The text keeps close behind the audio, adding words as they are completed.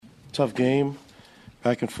tough game,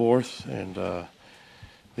 back and forth, and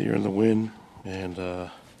you're in the win, and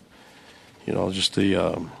just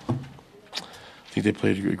I think they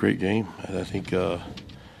played a great game. And I think I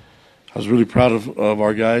was really proud of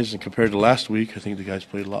our guys, and compared to last week, I think the guys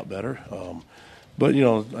played a lot better. But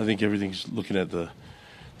I think everything's looking at the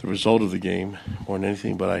result of the game more than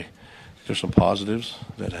anything. But there's some positives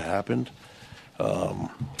that happened.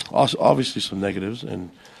 Also, obviously, some negatives, and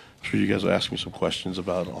I'm sure you guys will ask me some questions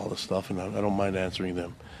about all this stuff, and I don't mind answering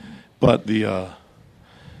them. But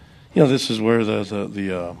this is where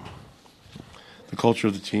the culture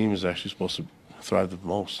of the team is actually supposed to thrive the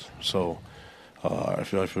most. So I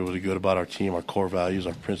feel really good about our team, our core values,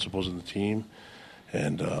 our principles in the team,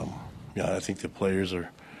 and I think the players are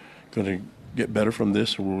going to get better from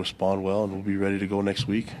this, and we'll respond well, and we'll be ready to go next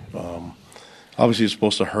week. Obviously, it's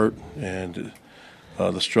supposed to hurt, and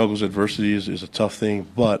the struggles, adversity is a tough thing,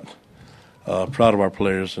 but proud of our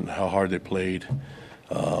players and how hard they played.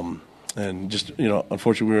 And just,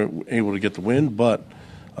 unfortunately, we weren't able to get the win, but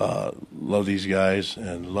love these guys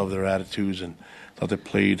and love their attitudes, and thought they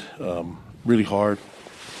played really hard.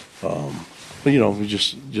 But, we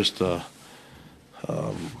just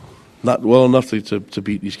not well enough to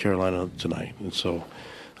beat East Carolina tonight. And so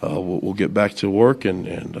we'll get back to work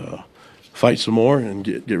and fight some more and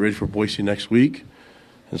get ready for Boise next week.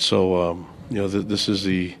 And so, this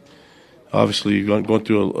is obviously going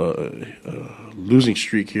through a losing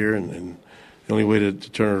streak here, and the only way to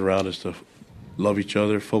turn it around is to love each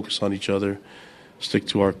other, focus on each other, stick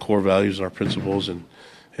to our core values and our principles, and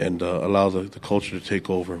allow the culture to take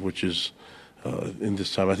over, which is in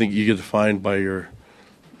this time. I think you get defined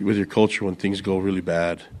with your culture when things go really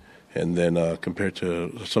bad, and then compared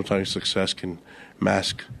to sometimes success can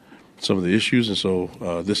mask some of the issues, and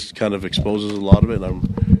so this kind of exposes a lot of it, and I'm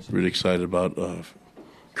really excited about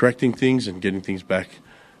correcting things and getting things back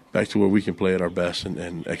to where we can play at our best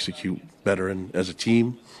and execute better and as a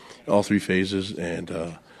team, all three phases, and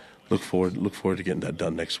look forward to getting that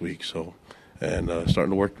done next week. So, and starting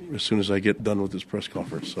to work as soon as I get done with this press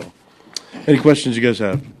conference. So, any questions you guys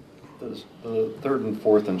have? The third and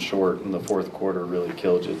fourth and short in the fourth quarter really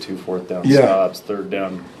killed you. 2 fourth down stops, third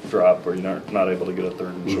down drop where you're not able to get a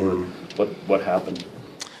third and short. What happened?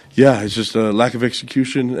 Yeah, it's just a lack of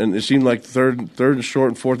execution, and it seemed like third and short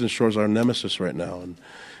and fourth and short is our nemesis right now. And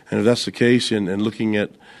if that's the case, and looking at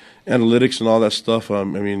analytics and all that stuff,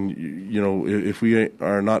 if we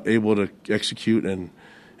are not able to execute and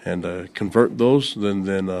convert those,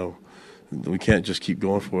 then we can't just keep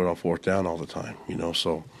going for it on fourth down all the time.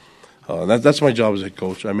 So that's my job as a head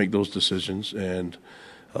coach. I make those decisions, and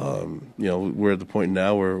we're at the point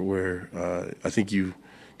now where I think you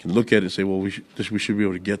can look at it and say, well, we should be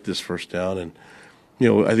able to get this first down, and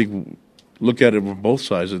I think look at it from both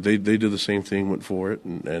sides. They did the same thing, went for it,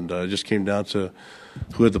 and it just came down to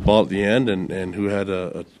who had the ball at the end and who had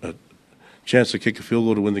a chance to kick a field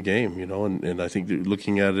goal to win the game. And I think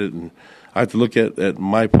looking at it, and I have to look at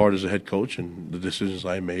my part as a head coach and the decisions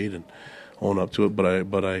I made and own up to it. But I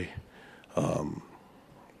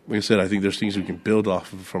like I said, I think there's things we can build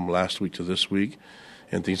off of from last week to this week,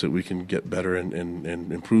 and things that we can get better and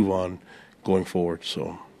improve on going forward.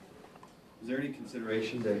 So, is there any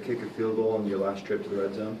consideration to kick a field goal on your last trip to the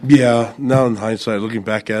red zone? Yeah, now in hindsight, looking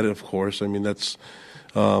back at it, of course. I mean, that's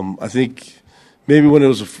I think maybe when it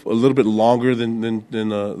was a little bit longer than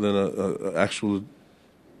a actual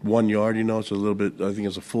 1 yard. It's a little bit. I think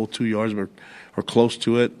it's a full 2 yards or close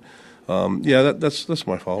to it. That's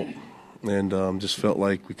my fault, and just felt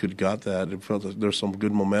like we could have got that. It felt like there's some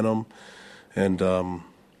good momentum. And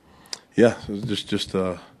just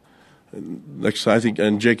next I think,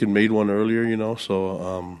 and Jake had made one earlier,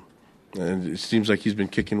 So and it seems like he's been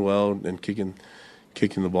kicking well and kicking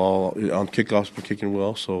the ball on kickoffs, but kicking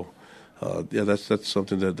well. So that's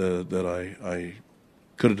something that I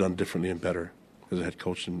could have done differently and better as a head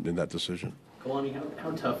coach in that decision. Kalani,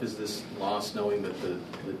 how tough is this loss, knowing that the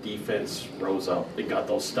defense rose up, they got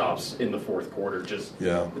those stops in the fourth quarter,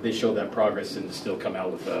 that they showed that progress and to still come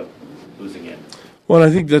out with losing it? Well,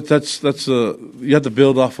 I think that's you have to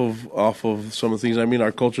build off of some of the things. I mean,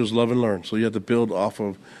 our culture is love and learn, so you have to build off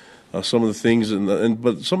of some of the things,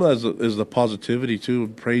 but some of that is the positivity too,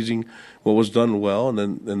 praising what was done well,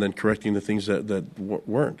 and then correcting the things that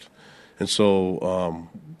weren't. And so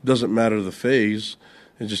doesn't matter the phase.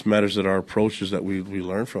 It just matters that our approach is that we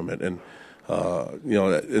learn from it, and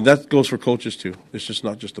and that goes for coaches too. It's just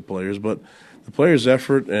not just the players, but the players'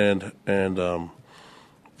 effort and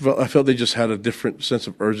I felt they just had a different sense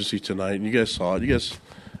of urgency tonight. And you guys saw it. You guys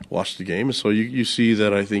watched the game, and so you see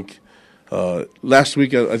that. I think last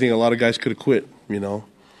week I think a lot of guys could have quit.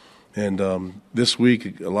 And this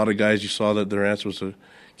week, a lot of guys, you saw that their answer was to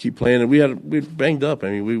keep playing. And we banged up. I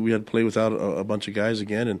mean, we had to play without a bunch of guys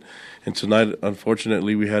again. And tonight,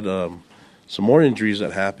 unfortunately, we had some more injuries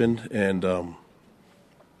that happened. And, and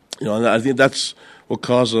I think that's what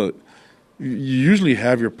caused you usually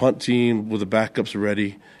have your punt team with the backups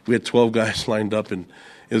ready. We had 12 guys lined up, and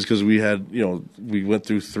it was because we had, we went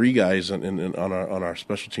through 3 guys on our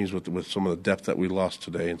special teams with some of the depth that we lost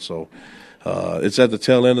today. And so it's at the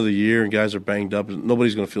tail end of the year, and guys are banged up.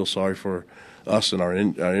 Nobody's going to feel sorry for us and our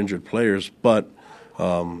injured players. But,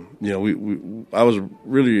 I was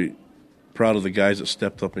really proud of the guys that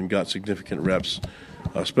stepped up and got significant reps,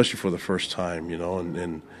 especially for the first time,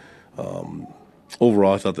 and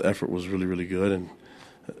overall, I thought the effort was really, really good, and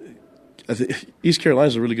I think East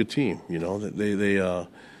Carolina's a really good team.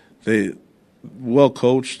 They well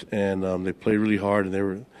coached, and they played really hard,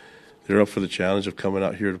 and they're up for the challenge of coming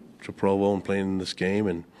out here to Provo and playing in this game.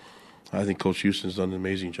 And I think Coach Houston's done an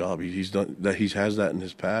amazing job. He's done that. He has that in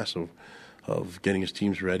his past of getting his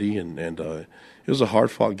teams ready, and it was a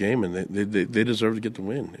hard fought game, and they deserved to get the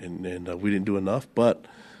win, and we didn't do enough, but.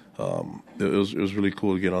 It was really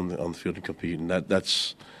cool to get on the field and compete, and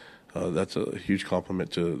that's a huge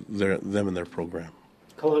compliment to them and their program.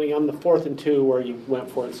 Kalani, on the 4th and 2 where you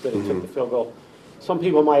went for it instead of took the field goal, some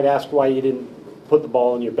people might ask why you didn't put the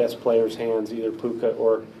ball in your best player's hands, either Puka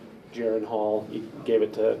or Jaron Hall. You gave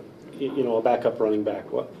it to a backup running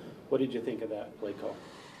back. What did you think of that play call?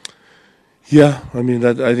 Yeah, I mean,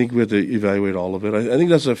 I think we have to evaluate all of it. I think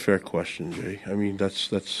that's a fair question, Jay. I mean, that's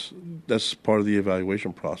part of the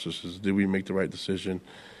evaluation process. Is did we make the right decision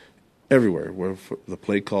everywhere? Where the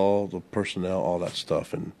play call, the personnel, all that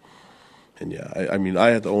stuff, and yeah, I mean, I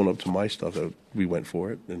had to own up to my stuff that we went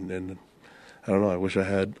for it, and I don't know. I wish I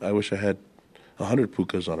had 100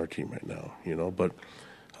 Pukas on our team right now, But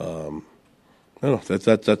I don't know.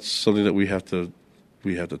 That's something that we have to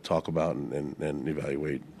talk about and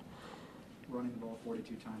evaluate. Running the ball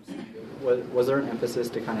 42 times. Was there an emphasis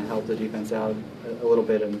to kind of help the defense out a little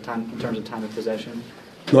bit in terms of time of possession?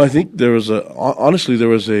 No, I think there was honestly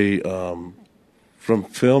from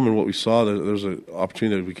film and what we saw, there was an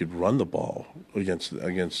opportunity that we could run the ball against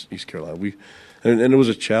East Carolina. And it was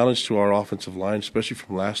a challenge to our offensive line, especially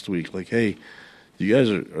from last week. Like, hey, you guys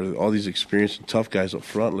are all these experienced and tough guys up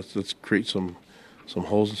front. Let's create some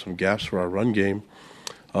holes and some gaps for our run game.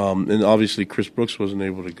 And obviously Chris Brooks wasn't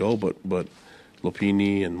able to go, but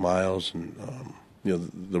Lopini and Miles and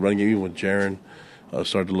the running game, even with Jaron,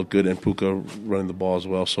 started to look good, and Puka running the ball as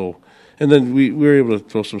well. So, and then we were able to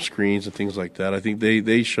throw some screens and things like that. I think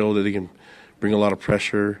they show that they can bring a lot of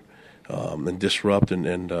pressure and disrupt,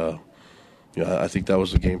 and I think that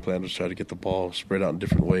was the game plan, to try to get the ball spread out in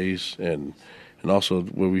different ways, and also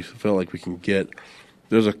where we felt like we can get.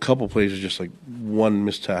 There's a couple plays just like one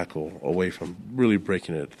missed tackle away from really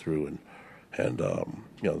breaking it through, and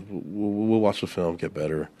we'll watch the film, get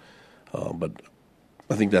better, but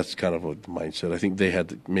I think that's kind of a mindset. I think they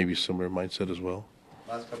had maybe a similar mindset as well.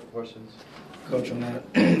 Last couple questions. Coach, on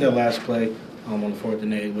that last play on the 4th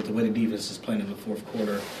and 8, with the way the defense is playing in the fourth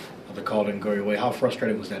quarter, the call didn't go your way. How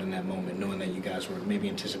frustrating was that in that moment, knowing that you guys were maybe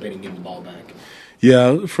anticipating getting the ball back?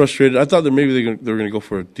 Yeah, frustrated. I thought that maybe they were going to go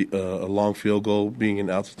for a long field goal, being in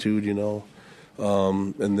altitude, and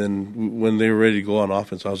then when they were ready to go on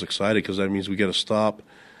offense, I was excited because that means we get a stop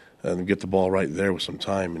and get the ball right there with some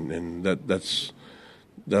time, and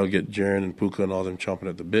that'll get Jaron and Puka and all them chomping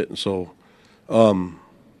at the bit. And so, that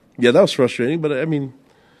was frustrating. But I mean,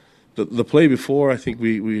 the play before, I think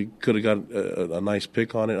we could have got a nice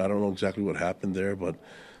pick on it. I don't know exactly what happened there, but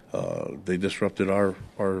they disrupted our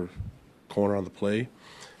corner on the play,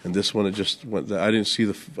 and this one it just went. I didn't see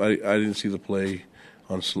the play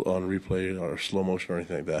on replay or slow motion or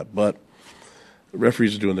anything like that. But the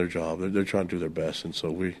referees are doing their job. They're trying to do their best, and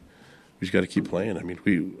so we just got to keep playing. I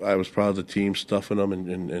mean, I was proud of the team stuffing them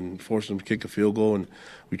and forcing them to kick a field goal, and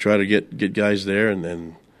we try to get guys there. And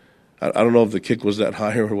then I don't know if the kick was that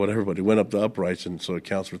high or whatever, but it went up the uprights, and so it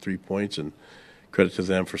counts for 3 points. And credit to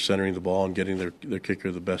them for centering the ball and getting their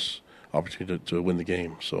kicker the best opportunity to win the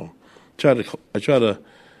game. So. I try to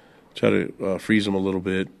freeze them a little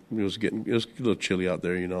bit. It was a little chilly out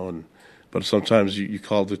there, but sometimes you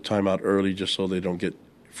call the timeout early just so they don't get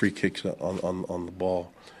free kicks on the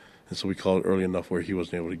ball, and so we call it early enough where he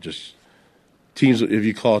wasn't able to just teams. If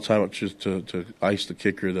you call a timeout just to ice the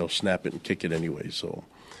kicker, they'll snap it and kick it anyway. So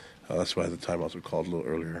that's why the timeouts were called a little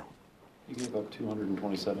earlier. You gave up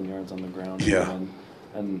 227 yards on the ground. Yeah.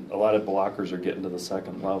 and a lot of blockers are getting to the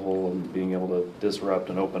second level and being able to disrupt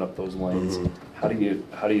and open up those lanes. How do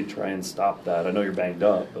you try and stop that? I know you're banged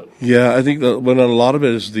up, but yeah, I think but a lot of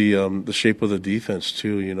it is the shape of the defense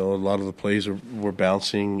too. You know, a lot of the plays were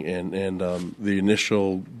bouncing, and the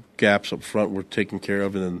initial gaps up front were taken care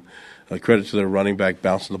of, and then credit to their running back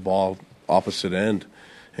bouncing the ball opposite end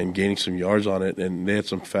and gaining some yards on it, and they had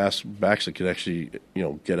some fast backs that could actually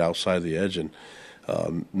get outside the edge, and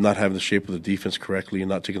not having the shape of the defense correctly and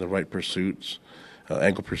not taking the right pursuits,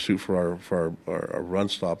 angle pursuit for our run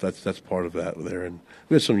stop. That's part of that there, and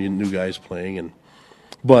we had some new guys playing,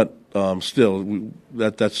 but still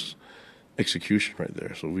that's execution right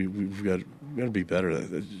there. So we've got to be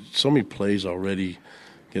better. So many plays already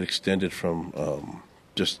get extended from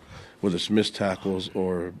just whether it's missed tackles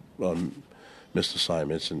or missed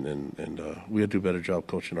assignments, and we had to do a better job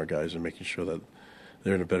coaching our guys and making sure that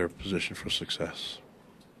they're in a better position for success.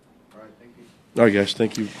 All right, thank you. All right, guys,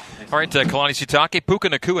 thank you. All right, Kalani Sitake, Puka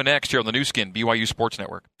Nacua next here on the new skin, BYU Sports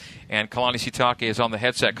Network. And Kalani Sitake is on the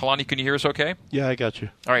headset. Kalani, can you hear us okay? Yeah, I got you.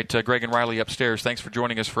 All right, Greg and Riley upstairs, thanks for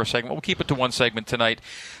joining us for a segment. We'll keep it to one segment tonight.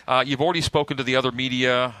 You've already spoken to the other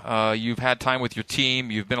media. You've had time with your team.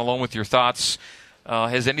 You've been alone with your thoughts.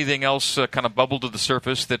 Has anything else kind of bubbled to the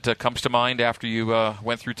surface that comes to mind after you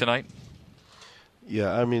went through tonight?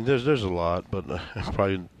 Yeah, I mean, there's a lot, but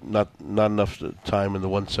probably not enough time in the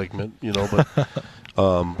one segment, But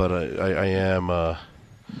but I am,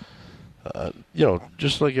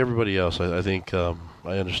 just like everybody else. I think I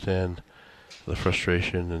understand the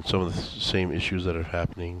frustration and some of the same issues that are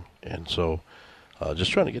happening, and so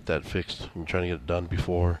just trying to get that fixed and trying to get it done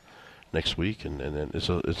before next week, and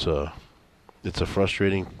it's a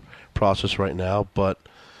frustrating process right now, but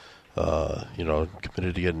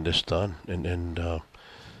committed to getting this done. And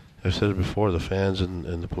I've said it before, the fans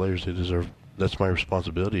and the players, they deserve. That's my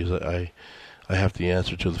responsibility. Is I have to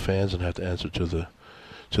answer to the fans and have to answer to the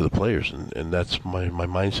players, and that's my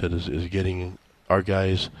mindset is getting our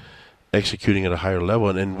guys executing at a higher level.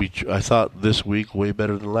 And I thought this week way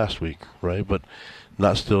better than last week, right? But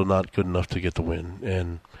still not good enough to get the win.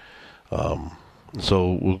 And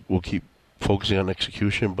so we'll keep focusing on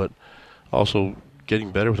execution, but also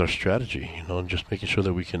getting better with our strategy, and just making sure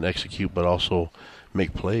that we can execute, but also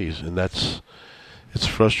make plays. And it's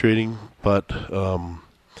frustrating, but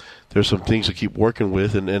there's some things to keep working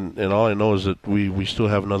with. And all I know is that we still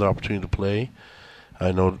have another opportunity to play.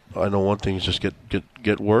 I know one thing is just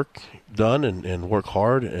get work done and work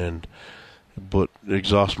hard, but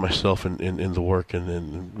exhaust myself in the work.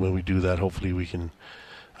 And when we do that, hopefully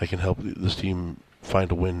I can help this team find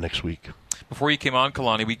a win next week. Before you came on,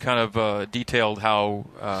 Kalani, we kind of detailed how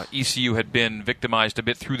ECU had been victimized a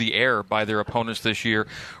bit through the air by their opponents this year.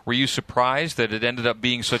 Were you surprised that it ended up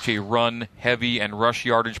being such a run-heavy and rush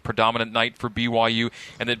yardage predominant night for BYU,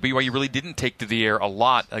 and that BYU really didn't take to the air a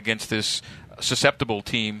lot against this susceptible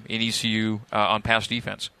team in ECU on pass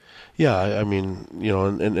defense? Yeah, I mean,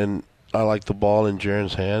 and I like the ball in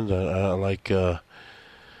Jaren's hands. I like...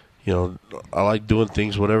 I like doing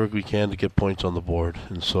things, whatever we can, to get points on the board.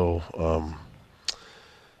 And so,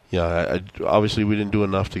 obviously we didn't do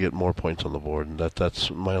enough to get more points on the board. And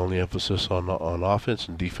that's my only emphasis on offense.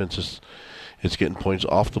 And defense it's getting points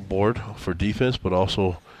off the board for defense, but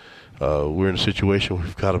also we're in a situation where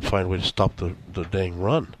we've got to find a way to stop the dang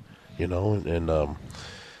run,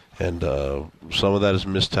 And some of that is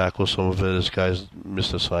missed tackles, some of it is guys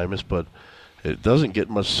missed assignments, but it doesn't get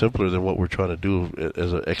much simpler than what we're trying to do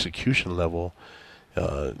as an execution level,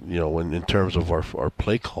 in terms of our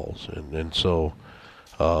play calls. And so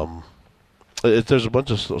there's a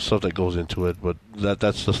bunch of stuff that goes into it, but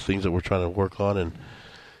that's the things that we're trying to work on,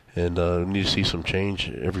 and we need to see some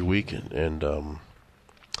change every week, and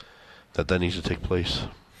that needs to take place.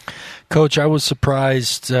 Coach, I was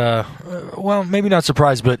surprised, well, maybe not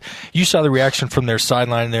surprised, but you saw the reaction from their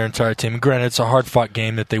sideline and their entire team. And granted, it's a hard-fought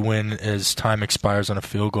game that they win as time expires on a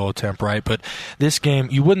field goal attempt, right? But this game,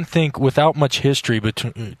 you wouldn't think, without much history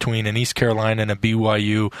between an East Carolina and a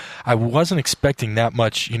BYU, I wasn't expecting that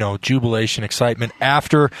much, jubilation, excitement.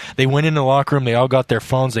 After they went in the locker room, they all got their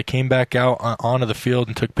phones, they came back out onto the field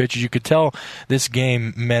and took pictures. You could tell this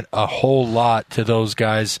game meant a whole lot to those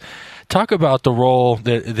guys. Talk about the role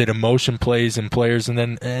that emotion plays in players, and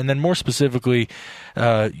then more specifically,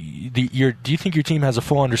 do you think your team has a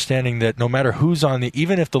full understanding that no matter who's on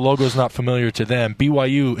even if the logo is not familiar to them,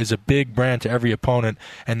 BYU is a big brand to every opponent,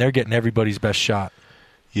 and they're getting everybody's best shot?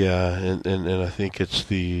 Yeah, and I think it's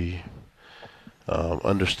the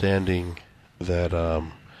understanding that that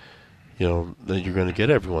you're going to get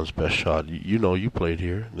everyone's best shot. You played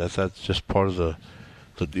here. That's just part of the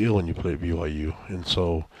deal when you play BYU, and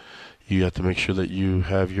so. you have to make sure that you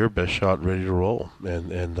have your best shot ready to roll,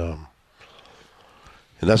 and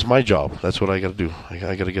that's my job. That's what I got to do. I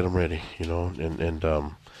got to get them ready,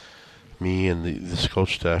 and me and this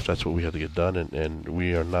coach staff, that's what we have to get done, and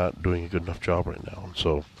we are not doing a good enough job right now. And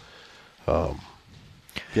so,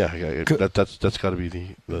 that's got to be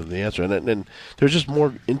the answer. And there's just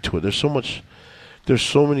more into it. There's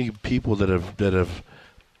so many people that have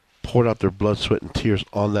poured out their blood, sweat, and tears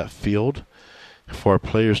on that field for our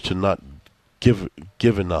players to not give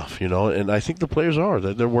enough, And I think the players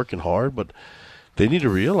they're working hard, but they need to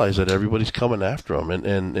realize that everybody's coming after them,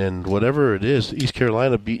 and whatever it is. East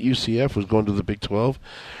Carolina beat UCF, was going to the Big 12.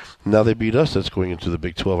 Now they beat us, that's going into the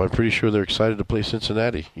Big 12. I'm pretty sure they're excited to play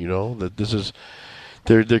Cincinnati. That this is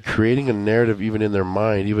they're creating a narrative even in their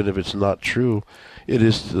mind, even if it's not true. It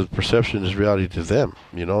is, the perception is reality to them,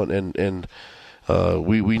 and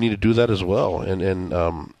we need to do that as well.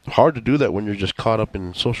 And hard to do that when you're just caught up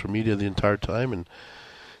in social media the entire time, and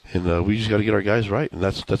we just got to get our guys right, and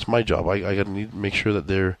that's my job. I got to make sure that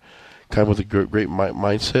they're kind of with a great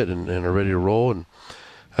mindset and are ready to roll. And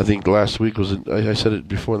I think last week was, I said it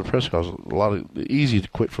before in the press conference, easy to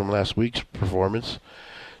quit from last week's performance.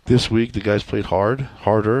 This week the guys played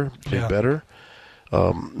harder, played better.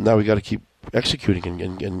 Now we got to keep executing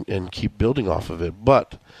and keep building off of it,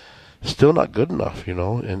 but still not good enough,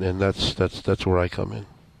 and that's where I come in.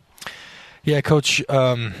 Yeah, Coach,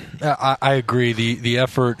 I agree. The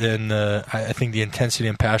effort and I think the intensity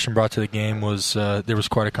and passion brought to the game was there was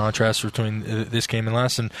quite a contrast between this game and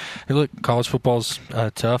last. And hey, look, college football's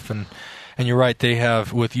tough, and you're right. They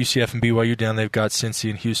have, with UCF and BYU down, they've got Cincy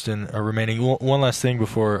and Houston remaining. One last thing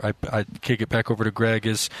before I kick it back over to Greg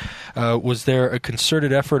is, was there a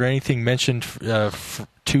concerted effort or anything mentioned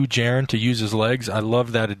to Jaren to use his legs? I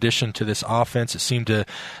love that addition to this offense. It seemed to,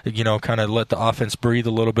 kind of let the offense breathe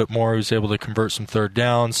a little bit more. He was able to convert some third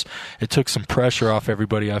downs. It took some pressure off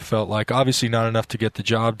everybody, I felt like. Obviously not enough to get the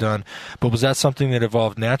job done, but was that something that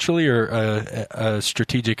evolved naturally, or a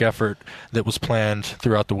strategic effort that was planned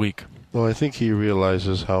throughout the week? Well, I think he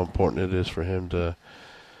realizes how important it is for him that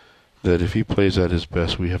if he plays at his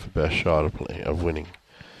best, we have the best shot of winning.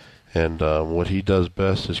 And what he does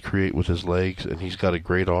best is create with his legs, and he's got a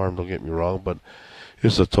great arm, don't get me wrong, but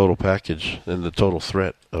it's the total package and the total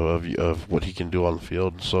threat of what he can do on the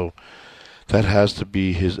field. And so that has to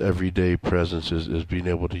be his everyday presence, is being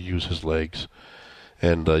able to use his legs.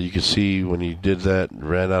 And you can see when he did that,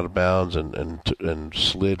 ran out of bounds and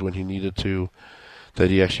slid when he needed to, that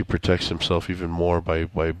he actually protects himself even more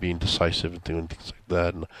by being decisive and doing things like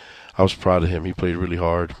that. And I was proud of him. He played really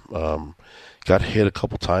hard. Got hit a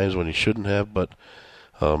couple times when he shouldn't have, but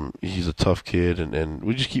he's a tough kid, and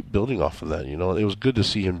we just keep building off of that. It was good to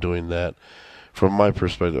see him doing that. From my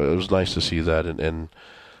perspective, it was nice to see that, and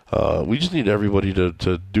we just need everybody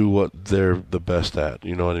to do what they're the best at,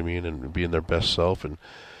 you know what I mean, and being their best self and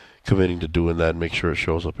committing to doing that and make sure it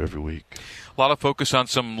shows up every week. A lot of focus on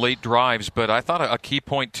some late drives, but I thought a key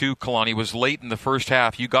point too, Kalani, was late in the first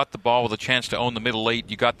half. You got the ball with a chance to own the middle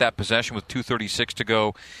late. You got that possession with 2:36 to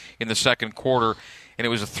go in the second quarter, and it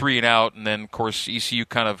was a 3-and-out, and then, of course, ECU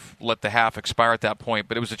kind of let the half expire at that point.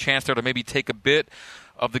 But it was a chance there to maybe take a bit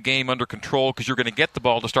of the game under control, because you're going to get the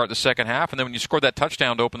ball to start the second half, and then when you scored that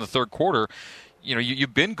touchdown to open the third quarter,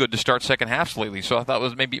 you've been good to start second halves lately, so I thought it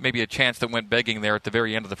was maybe a chance that went begging there at the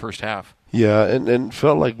very end of the first half. Yeah, and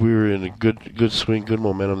felt like we were in a good swing, good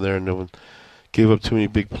momentum there, and no one gave up too many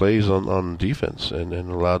big plays on defense, and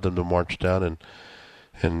allowed them to march down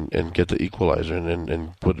and get the equalizer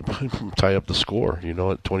and tie up the score,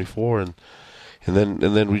 at 24, and then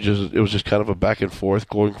it was just kind of a back and forth,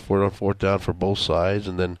 going for it on fourth down for both sides,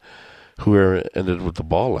 and then whoever ended with the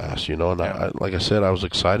ball last, and I, like I said, I was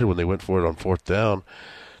excited when they went for it on fourth down.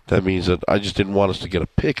 That means that I just didn't want us to get a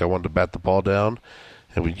pick. I wanted to bat the ball down,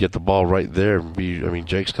 and we'd get the ball right there. And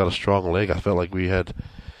Jake's got a strong leg. I felt like we had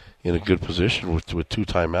in a good position with 2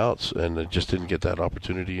 timeouts, and it just didn't get that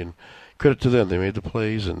opportunity. And credit to them, they made the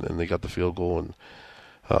plays and they got the field goal,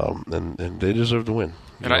 and they deserve to win.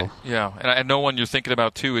 And I know one you're thinking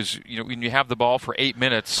about too is, when you have the ball for 8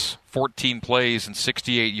 minutes, 14 plays, and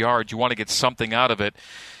 68 yards, you want to get something out of it.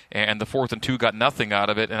 And the 4th and 2 got nothing out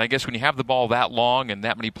of it. And I guess when you have the ball that long and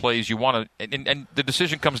that many plays, you want to. And the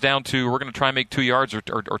decision comes down to, we're going to try and make 2 yards or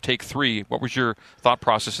take 3. What was your thought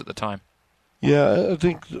process at the time? Yeah, I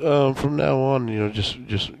think from now on,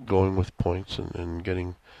 just going with points and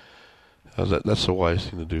getting that's the wise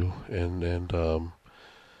thing to do. And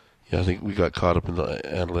I think we got caught up in the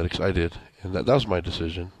analytics. I did, and that was my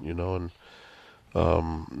decision. And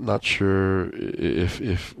not sure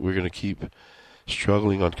if we're going to keep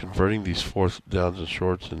struggling on converting these fourth downs and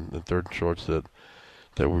shorts and third and shorts, that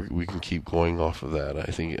we can keep going off of that.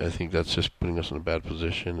 I think that's just putting us in a bad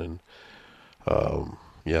position, and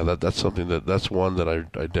that's something that's one that I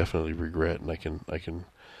definitely regret, and I can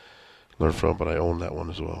learn from, but I own that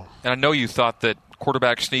one as well. And I know you thought that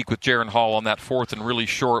quarterback sneak with Jaron Hall on that 4th and really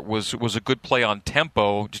short was a good play on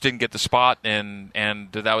tempo. Just didn't get the spot, and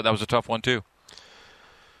that was a tough one too.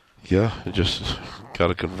 Yeah, it just got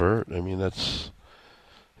to convert. I mean, that's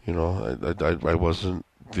I wasn't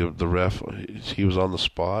the ref. He was on the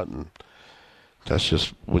spot, and that's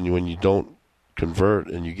just when you don't convert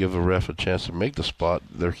and you give a ref a chance to make the spot.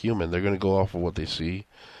 They're human. They're going to go off of what they see.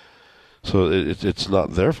 So it's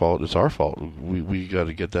not their fault. It's our fault. We got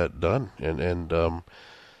to get that done. And I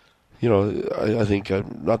think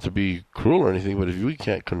not to be cruel or anything, but if we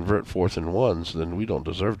can't convert 4th and 1s, then we don't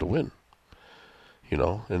deserve to win. And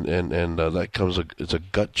that comes it's a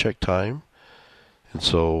gut check time. And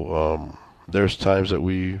so there's times that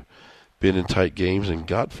we've been in tight games and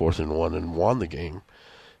got 4th and 1 and won the game.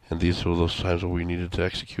 And these were those times where we needed to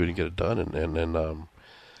execute and get it done. And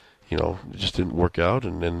it just didn't work out.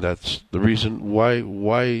 And that's the reason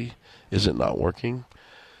why is it not working.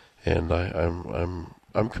 And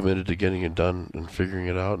I'm committed to getting it done and figuring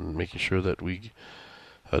it out and making sure that we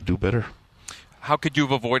do better. How could you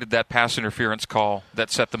have avoided that pass interference call that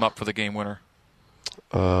set them up for the game winner?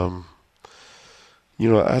 I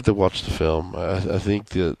had to watch the film. I think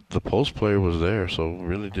the post player was there, so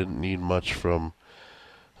really didn't need much from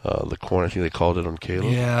the corner. I think they called it on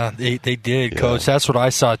Caleb. Yeah, they did, Coach. That's what I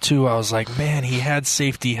saw, too. I was like, man, he had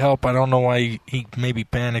safety help. I don't know why he maybe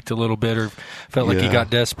panicked a little bit or felt like he got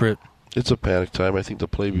desperate. It's a panic time. I think the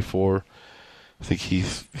play before, I think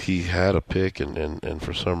he had a pick, and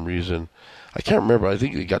for some reason, I can't remember. I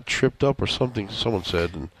think he got tripped up or something, someone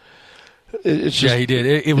said, and it's just, he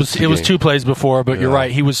did. It was 2 plays before, but you're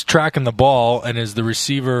right. He was tracking the ball, and as the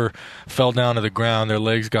receiver fell down to the ground, their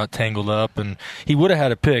legs got tangled up, and he would have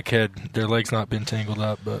had a pick had their legs not been tangled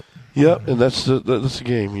up. But and that's the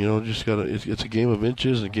game. Just gotta. It's a game of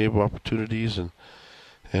inches and a game of opportunities, and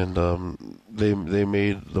they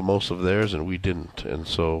made the most of theirs, and we didn't. And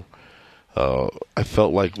so I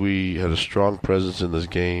felt like we had a strong presence in this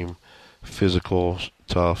game, physical,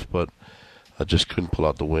 tough, but I just couldn't pull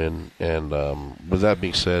out the win. And with that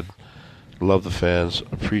being said, love the fans,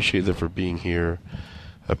 appreciate them for being here.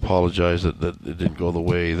 I apologize that it didn't go the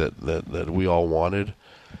way that we all wanted,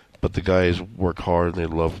 but the guys work hard and they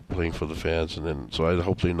love playing for the fans, so I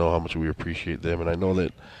hope they know how much we appreciate them. And I know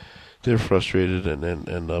that they're frustrated,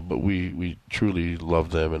 but we truly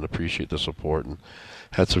love them and appreciate the support, and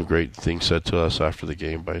had some great things said to us after the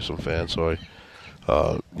game by some fans. So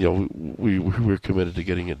we're committed to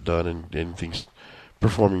getting it done and things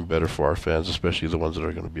performing better for our fans, especially the ones that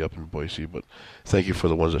are going to be up in Boise. But thank you for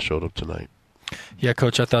the ones that showed up tonight. Yeah,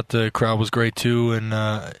 Coach, I thought the crowd was great too, and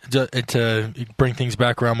to bring things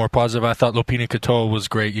back around more positive, I thought Lopini Katoa was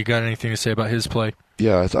great. You got anything to say about his play?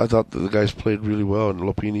 Yeah, I thought the guys played really well, and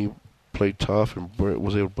Lopini played tough and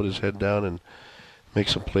was able to put his head down and make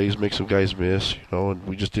some plays, make some guys miss, and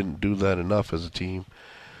we just didn't do that enough as a team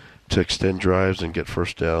to extend drives and get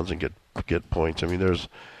first downs and get points. I mean,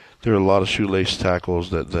 there are a lot of shoelace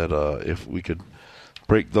tackles that if we could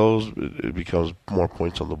break those, it becomes more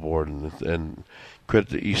points on the board. And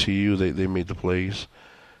credit to ECU, they made the plays.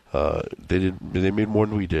 They made more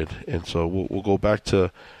than we did, and so we'll go back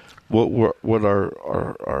to what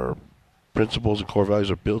our principles and core values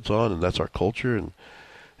are built on, and that's our culture, and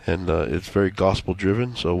it's very gospel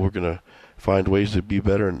driven. So we're gonna find ways to be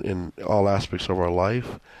better in all aspects of our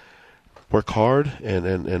life. Work hard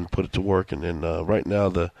and put it to work. And right now,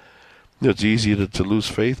 it's easy to lose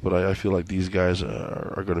faith, but I feel like these guys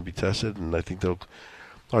are going to be tested, and I think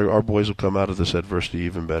our boys will come out of this adversity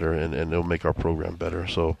even better, and they'll make our program better.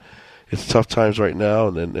 So it's tough times right now,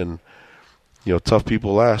 and tough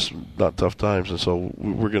people last, not tough times. And so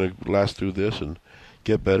we're going to last through this and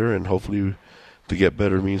get better, and hopefully to get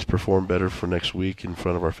better means perform better for next week in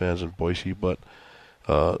front of our fans in Boise. But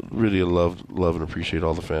really love and appreciate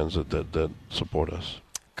all the fans that support us.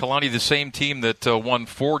 Kalani, the same team that won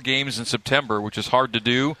 4 games in September, which is hard to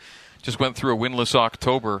do, just went through a winless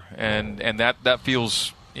October, and that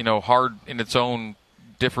feels hard in its own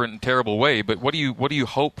different and terrible way. But what do you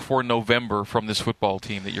hope for November from this football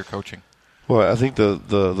team that you're coaching? Well, I think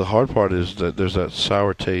the hard part is that there's that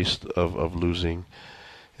sour taste of losing,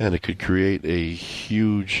 and it could create a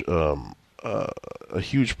huge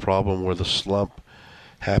problem where the slump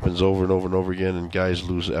happens over and over and over again, and guys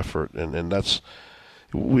lose effort, and that's.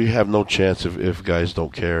 We have no chance if guys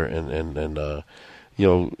don't care, and it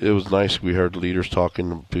was nice. We heard leaders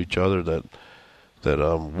talking to each other that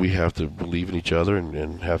we have to believe in each other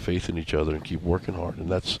and have faith in each other and keep working hard. And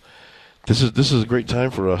this is a great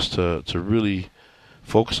time for us to really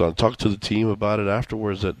focus on, talk to the team about it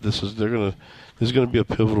afterwards. That this is going to be a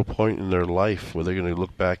pivotal point in their life where they're going to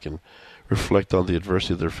look back and reflect on the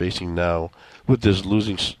adversity they're facing now with this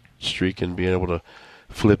losing streak and being able to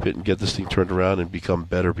flip it and get this thing turned around and become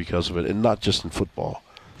better because of it, and not just in football,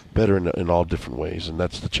 better in all different ways. And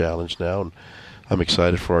that's the challenge now. And I'm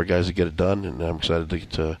excited for our guys to get it done, and I'm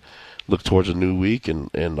excited to look towards a new week,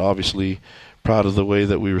 and obviously proud of the way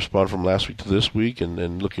that we respond from last week to this week,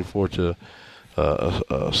 and looking forward to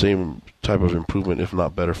same type of improvement, if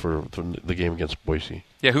not better, for the game against Boise.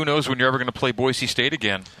 Yeah, who knows when you're ever going to play Boise State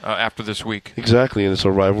again after this week. Exactly, and it's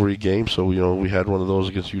a rivalry game, so we had one of those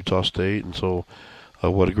against Utah State, and so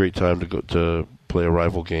what a great time to go to play a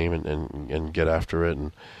rival game and get after it.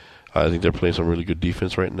 And I think they're playing some really good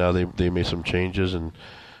defense right now. They made some changes and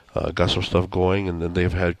got some stuff going, and then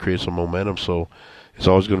they've created some momentum. So it's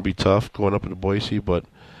always going to be tough going up into Boise, but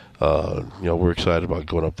we're excited about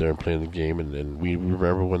going up there and playing the game. And we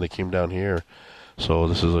remember when they came down here. So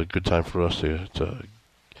this is a good time for us to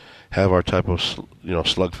have our type of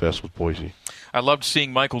slugfest with Boise. I loved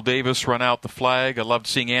seeing Michael Davis run out the flag. I loved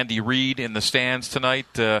seeing Andy Reid in the stands tonight.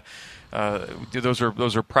 Those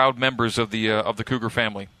are proud members of the Cougar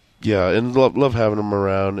family. Yeah, and love having them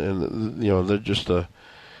around, and they're just the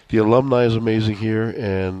alumni is amazing here,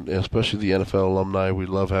 and especially the NFL alumni. We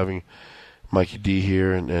love having Mikey D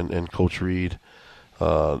here and Coach Reid.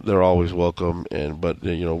 They're always welcome, but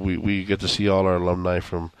we get to see all our alumni,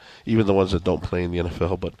 from even the ones that don't play in the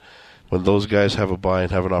NFL. But when those guys have a bye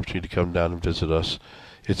and have an opportunity to come down and visit us,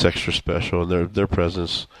 it's extra special, and their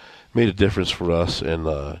presence made a difference for us. And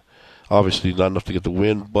obviously not enough to get the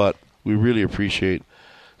win, but we really appreciate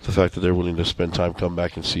the fact that they're willing to spend time, come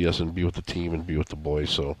back and see us, and be with the team and be with the boys.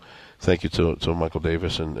 So thank you to Michael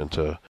Davis and to